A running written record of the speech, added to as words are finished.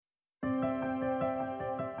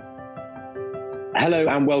Hello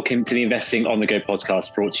and welcome to the Investing on the Go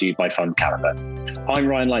podcast brought to you by Fund Calendar. I'm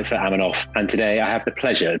Ryan Lightfoot-Amanoff, and today I have the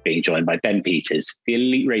pleasure of being joined by Ben Peters, the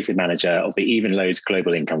elite rated manager of the Evenlode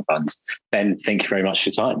Global Income Fund. Ben, thank you very much for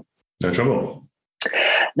your time. No trouble.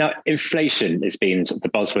 Now, inflation has been sort of the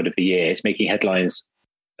buzzword of the year. It's making headlines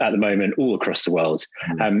at the moment all across the world.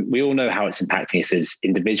 We all know how it's impacting us as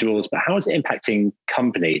individuals, but how is it impacting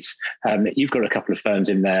companies? You've got a couple of firms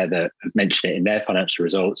in there that have mentioned it in their financial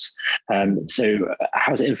results. So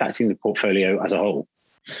how is it impacting the portfolio as a whole?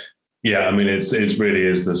 Yeah, I mean, it really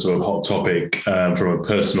is the sort of hot topic from a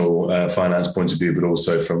personal finance point of view, but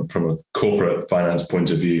also from a corporate finance point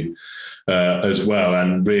of view as well.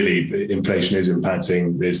 And really, inflation is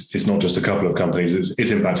impacting. It's not just a couple of companies;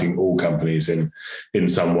 it's impacting all companies in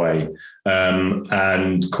some way.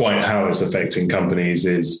 And quite how it's affecting companies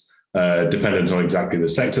is dependent on exactly the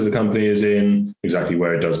sector the company is in, exactly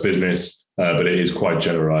where it does business, but it is quite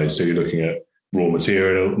generalized. So you're looking at raw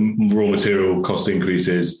material cost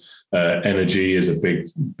increases. Energy is a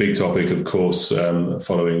big topic, of course,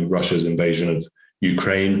 following Russia's invasion of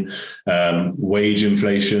Ukraine. Wage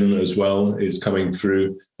inflation as well is coming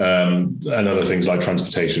through, and other things like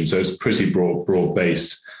transportation. So it's pretty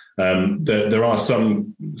broad-based. There are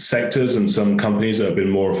some sectors and some companies that have been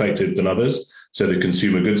more affected than others. So the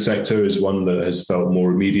consumer goods sector is one that has felt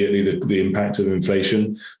more immediately the impact of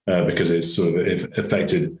inflation because it's sort of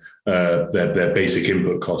affected their basic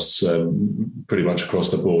input costs pretty much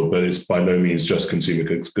across the board. But it's by no means just consumer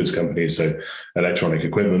goods companies. So electronic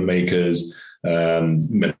equipment makers,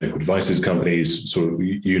 medical devices companies, sort of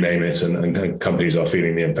you name it, and companies are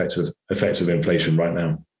feeling the effect of inflation right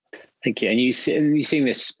now. Thank you. And you're seeing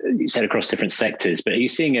this, you said, across different sectors, but are you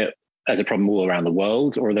seeing it as a problem all around the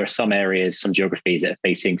world, or are there some areas, some geographies that are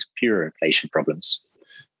facing fewer inflation problems?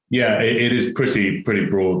 Yeah, it is pretty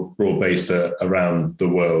broad-based around the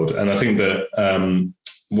world. And I think that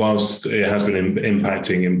whilst it has been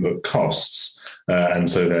impacting input costs, and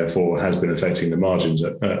so therefore has been affecting the margins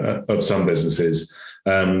of some businesses,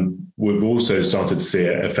 we've also started to see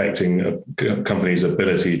it affecting a company's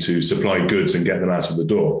ability to supply goods and get them out of the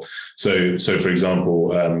door. So for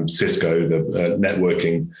example, Cisco, the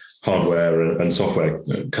networking hardware and software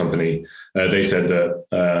company, they said that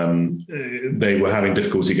they were having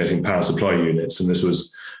difficulty getting power supply units, and this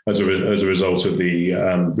was as a result of the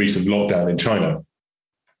recent lockdown in China.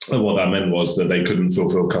 And what that meant was that they couldn't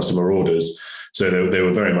fulfill customer orders. So they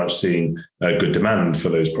were very much seeing good demand for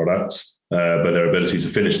those products, but their ability to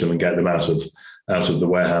finish them and get them out of the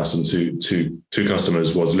warehouse and to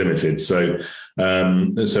customers was limited. So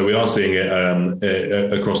we are seeing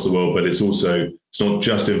it across the world, but it's not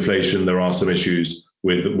just inflation. There are some issues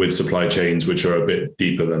with supply chains which are a bit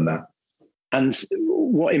deeper than that. And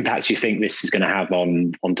what impact do you think this is going to have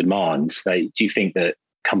on demand? Do you think that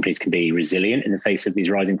companies can be resilient in the face of these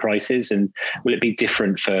rising prices? And will it be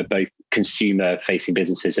different for both consumer-facing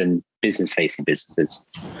businesses and business-facing businesses?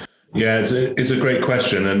 Yeah, it's a great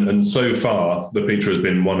question. And so far, the picture has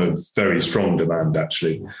been one of very strong demand,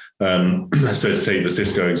 actually. So to take the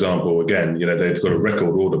Cisco example again, they've got a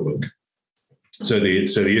record order book. So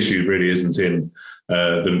the issue really isn't in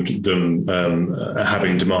them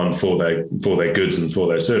having demand for their goods and for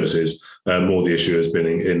their services. More the issue has been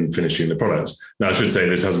in finishing the products. Now, I should say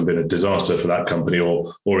this hasn't been a disaster for that company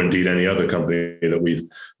or indeed any other company that we've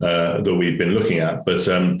been looking at. But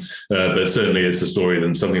certainly it's a story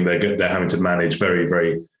and something they're having to manage very,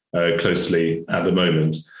 very closely at the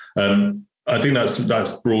moment. I think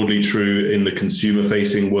that's broadly true in the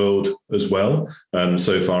consumer-facing world as well.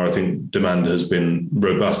 So far, I think demand has been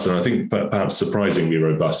robust, and I think perhaps surprisingly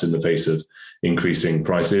robust in the face of increasing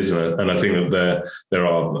prices. And I think that there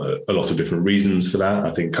are a lot of different reasons for that.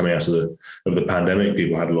 I think coming out of the pandemic,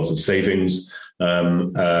 people had a lot of savings,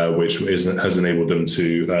 which has enabled them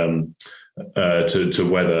to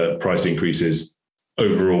weather price increases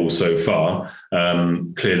overall so far.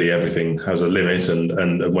 Clearly everything has a limit,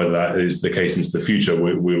 and whether that is the case into the future,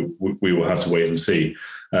 we will have to wait and see.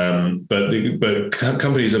 But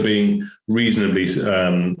companies are being reasonably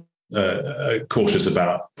cautious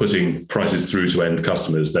about putting prices through to end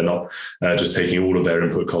customers. They're not just taking all of their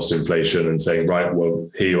input cost inflation and saying, right, well,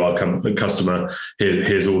 here you are, customer,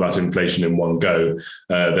 here's all that inflation in one go.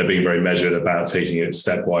 They're being very measured about taking it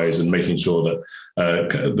stepwise and making sure that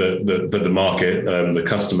the market, the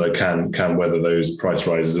customer can weather those price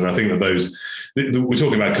rises. And I think that we're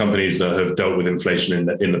talking about companies that have dealt with inflation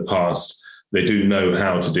in the past. They do know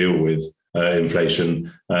how to deal with inflation,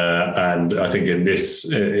 and I think in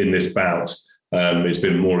this bout, it's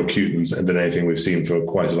been more acute than anything we've seen for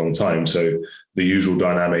quite a long time. So the usual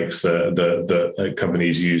dynamics that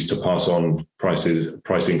companies use to pass on price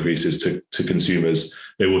increases to consumers,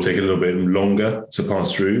 they will take a little bit longer to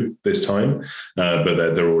pass through this time,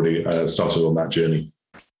 but they're already started on that journey.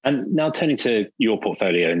 And now turning to your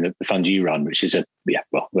portfolio and the fund you run, which is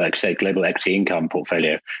like I say, global equity income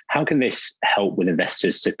portfolio, how can this help with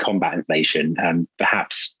investors to combat inflation,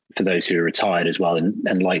 perhaps for those who are retired as well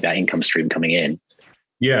and like that income stream coming in?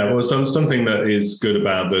 Yeah, well, something that is good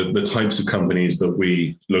about the types of companies that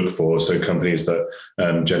we look for. So companies that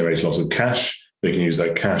generate a lot of cash, they can use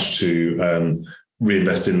that cash to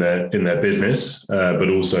reinvest in their business, but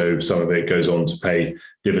also some of it goes on to pay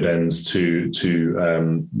dividends to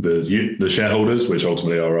the shareholders, which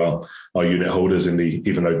ultimately are our unit holders in the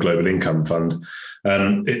Evenlode Global Income Fund.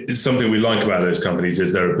 It's something we like about those companies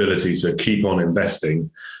is their ability to keep on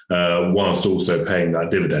investing whilst also paying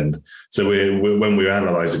that dividend. So when we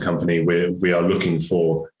analyze a company, we are looking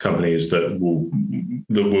for companies that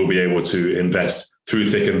will be able to invest through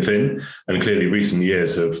thick and thin. And clearly recent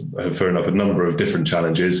years have thrown up a number of different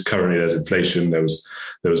challenges. Currently there's inflation, there was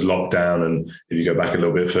lockdown, and if you go back a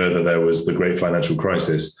little bit further, there was the great financial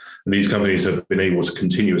crisis. And these companies have been able to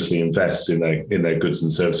continuously invest in their goods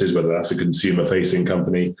and services, whether that's a consumer facing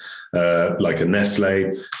company like a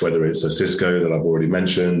Nestle, whether it's a Cisco that I've already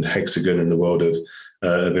mentioned, Hexagon in the world of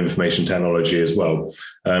information technology as well.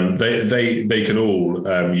 They can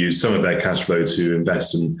all use some of their cash flow to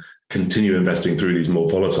invest and continue investing through these more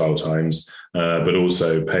volatile times, but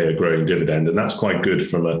also pay a growing dividend. And that's quite good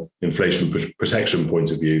from an inflation protection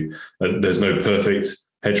point of view. There's no perfect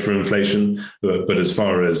hedge for inflation, but as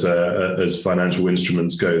far as financial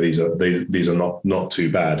instruments go, these are not too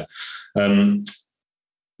bad.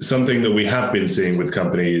 Something that we have been seeing with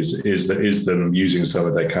companies is them using some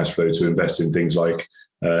of their cash flow to invest in things like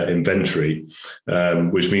inventory,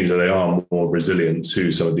 which means that they are more resilient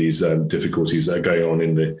to some of these difficulties that are going on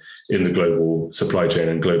in the global supply chain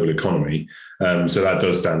and global economy. So that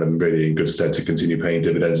does stand them really in good stead to continue paying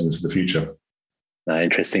dividends into the future.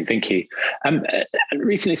 Interesting. Thank you.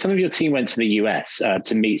 Recently, some of your team went to the US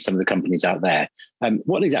to meet some of the companies out there.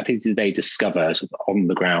 What exactly did they discover sort of on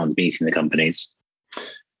the ground meeting the companies?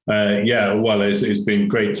 Well, it's been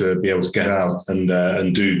great to be able to get out and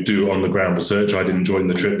do on the ground research. I didn't join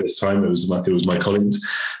the trip this time; it was my colleagues.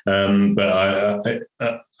 But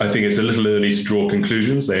I think it's a little early to draw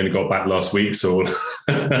conclusions. They only got back last week, so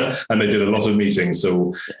and they did a lot of meetings, so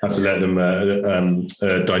we'll have to let them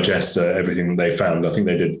digest everything that they found. I think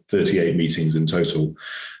they did 38 meetings in total.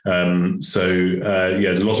 There's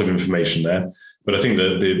a lot of information there. But I think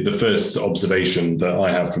the first observation that I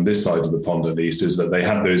have from this side of the pond, at least, is that they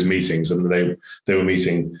had those meetings and they were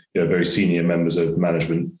meeting very senior members of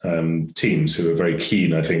management teams who are very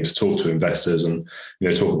keen, I think, to talk to investors and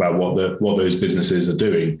talk about what those businesses are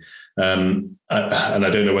doing. And I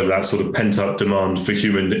don't know whether that's sort of pent up demand for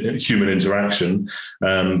human interaction,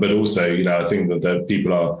 but also I think that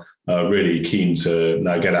people are really keen to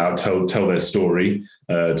now get out, tell their story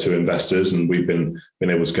to investors, and we've been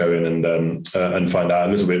able to go in and find out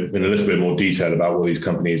in a little bit more detail about what these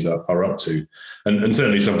companies are up to, and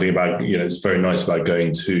certainly something about it's very nice about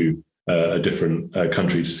going to a different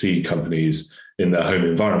country to see companies in their home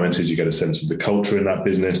environment is you get a sense of the culture in that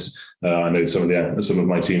business. I know some of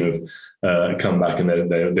my team have come back and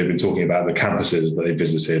they've been talking about the campuses that they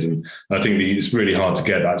visited, and I think it's really hard to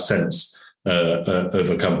get that sense of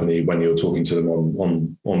a company when you're talking to them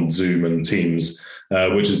on Zoom and Teams,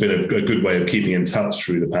 which has been a good way of keeping in touch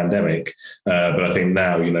through the pandemic. But I think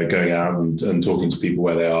now, going out and talking to people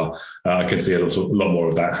where they are, I can see a lot more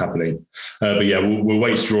of that happening. But yeah, we'll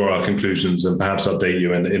wait to draw our conclusions and perhaps update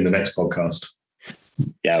you in the next podcast.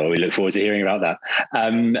 Yeah, well, we look forward to hearing about that.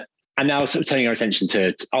 And now sort of turning our attention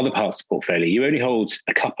to other parts of the portfolio. You only hold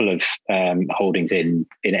a couple of holdings in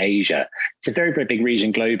Asia. It's a very, very big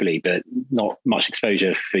region globally, but not much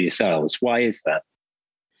exposure for yourselves. Why is that?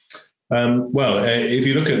 If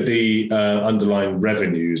you look at the underlying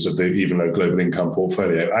revenues of the Evenlode Global Income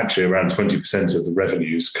portfolio, actually around 20% of the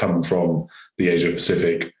revenues come from the Asia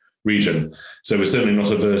Pacific region. So we're certainly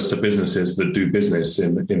not averse to businesses that do business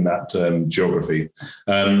in that geography.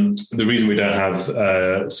 The reason we don't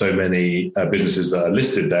have so many businesses that are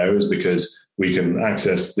listed there is because we can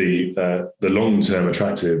access the long-term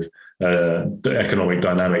attractive economic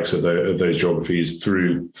dynamics of those geographies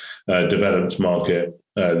through developed market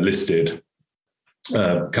listed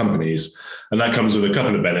companies. And that comes with a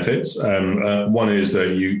couple of benefits. One is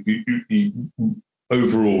that you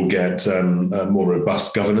overall get more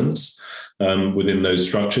robust governance within those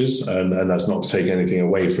structures, and that's not to take anything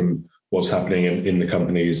away from what's happening in the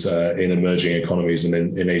companies in emerging economies and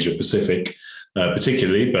in Asia Pacific,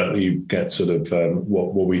 particularly. But you get sort of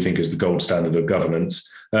what we think is the gold standard of governance,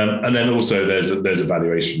 and then also there's a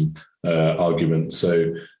valuation argument.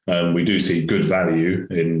 So we do see good value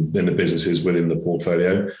in the businesses within the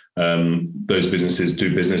portfolio. Those businesses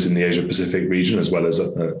do business in the Asia Pacific region as well as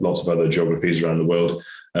lots of other geographies around the world,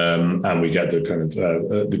 and we get the kind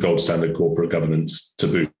of the gold standard corporate governance to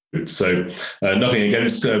boot. So nothing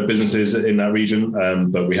against businesses in that region,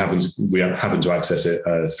 but we happen to access it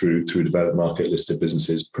through developed market listed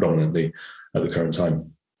businesses predominantly at the current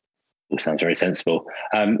time. Sounds very sensible.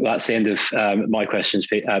 That's the end of my questions,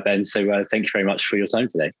 Ben. So thank you very much for your time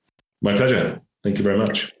today. My pleasure. Thank you very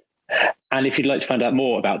much. And if you'd like to find out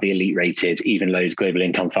more about the elite rated Even Loads Global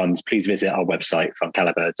Income Funds, please visit our website,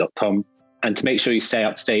 fundcalibre.com. And to make sure you stay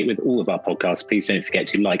up to date with all of our podcasts, please don't forget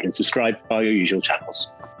to like and subscribe via your usual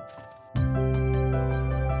channels.